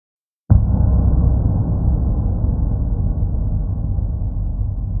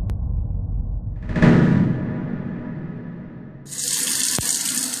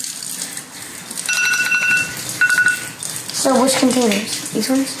So which containers? These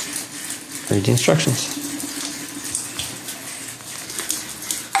ones? Read the instructions.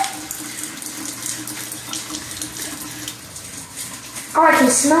 Oh, I can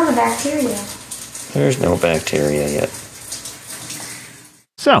smell the bacteria. There's no bacteria yet.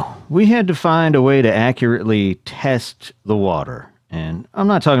 So, we had to find a way to accurately test the water. And I'm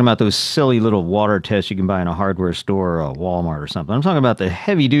not talking about those silly little water tests you can buy in a hardware store or a Walmart or something. I'm talking about the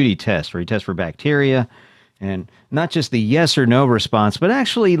heavy-duty test where you test for bacteria and not just the yes or no response, but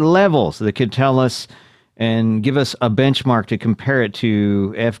actually levels that could tell us and give us a benchmark to compare it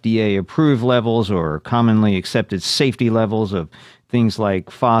to FDA-approved levels or commonly accepted safety levels of things like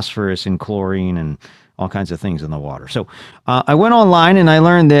phosphorus and chlorine and all kinds of things in the water. So I went online and I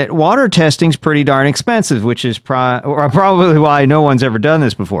learned that water testing's pretty darn expensive, which is probably why no one's ever done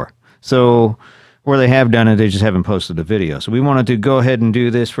this before. So, or they have done it, they just haven't posted a video. So we wanted to go ahead and do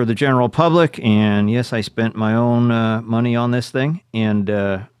this for the general public. And yes, I spent my own money on this thing and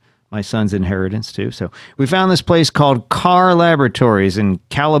my son's inheritance too. So we found this place called Carr Laboratories in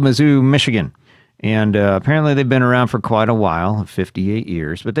Kalamazoo, Michigan. And apparently they've been around for quite a while, 58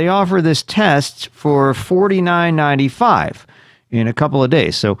 years. But they offer this test for $49.95 in a couple of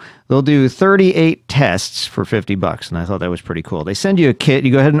days. So they'll do 38 tests for $50. And I thought that was pretty cool. They send you a kit.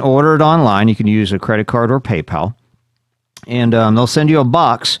 You go ahead and order it online. You can use a credit card or PayPal. And they'll send you a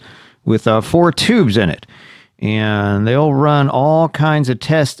box with 4 tubes in it. And they'll run all kinds of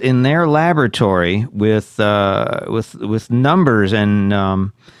tests in their laboratory with numbers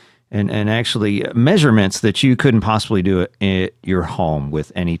and actually measurements that you couldn't possibly do at your home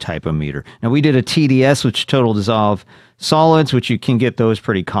with any type of meter. Now, we did a TDS, which total dissolve solids, which you can get those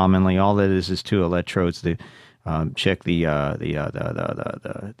pretty commonly. All that is 2 electrodes to check the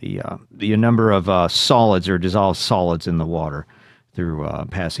number of solids or dissolved solids in the water through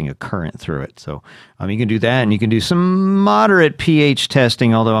passing a current through it. So you can do that, and you can do some moderate pH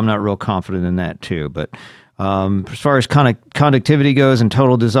testing, although I'm not real confident in that too. But as far as conductivity goes and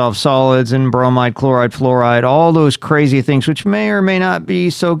total dissolved solids and bromide, chloride, fluoride, all those crazy things, which may or may not be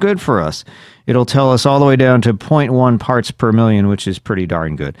so good for us. It'll tell us all the way down to 0.1 parts per million, which is pretty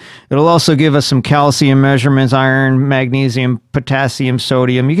darn good. It'll also give us some calcium measurements, iron, magnesium, potassium,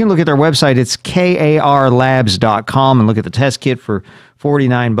 sodium. You can look at their website. It's karlabs.com and look at the test kit for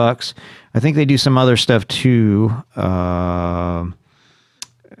 $49. I think they do some other stuff too.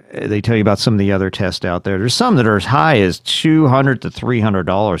 They tell you about some of the other tests out there. There's some that are as high as $200 to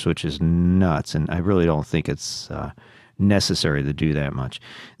 $300, which is nuts. And I really don't think it's necessary to do that much.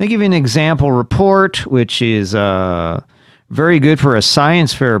 They give you an example report, which is very good for a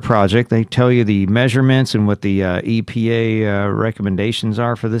science fair project. They tell you the measurements and what the EPA recommendations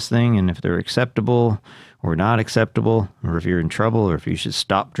are for this thing, and if they're acceptable or not acceptable, or if you're in trouble, or if you should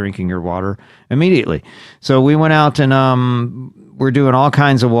stop drinking your water immediately. So we went out and we're doing all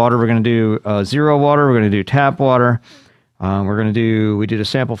kinds of water. We're going to do zero water. We're going to do tap water. We did a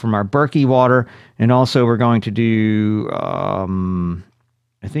sample from our Berkey water, and also we're going to do, I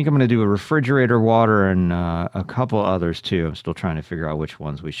think I'm going to do a refrigerator water and a couple others too. I'm still trying to figure out which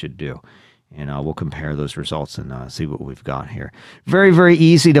ones we should do. And we'll compare those results and see what we've got here. Very, very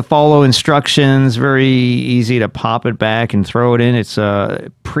easy to follow instructions. Very easy to pop it back and throw it in. It's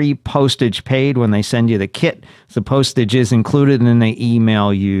pre-postage paid when they send you the kit. The postage is included, and then they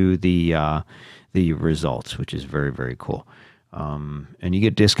email you the results, which is very, very cool. And you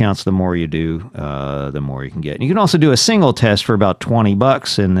get discounts the more you do, the more you can get. And you can also do a single test for about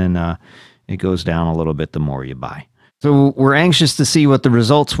 $20, and then it goes down a little bit the more you buy. So we're anxious to see what the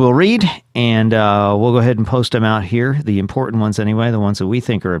results will read, and we'll go ahead and post them out here, the important ones anyway, the ones that we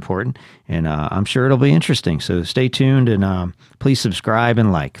think are important, and I'm sure it'll be interesting. So stay tuned, and please subscribe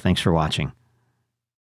and like. Thanks for watching.